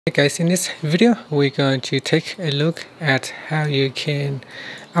Hey guys, in this video we're going to take a look at how you can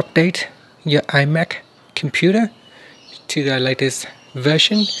update your iMac computer to the latest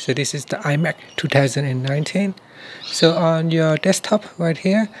version. So this is the iMac 2019. So on your desktop right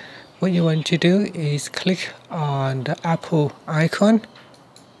here, what you want to do is click on the Apple icon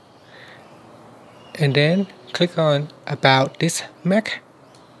and then click on About this Mac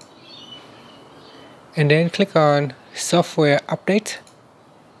and then click on Software Update.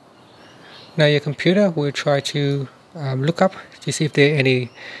 Now your computer will try to look up to see if there are any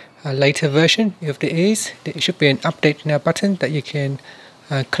later version. If there is, there should be an update now button that you can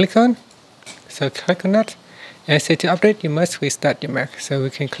click on. So click on that and say to update you must restart your Mac. So we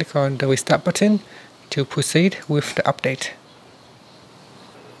can click on the restart button to proceed with the update.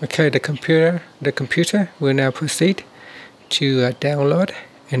 Okay, the computer will now proceed to download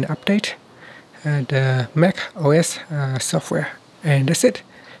and update the macOS software, and that's it.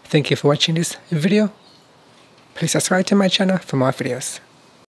 Thank you for watching this video. Please subscribe to my channel for more videos.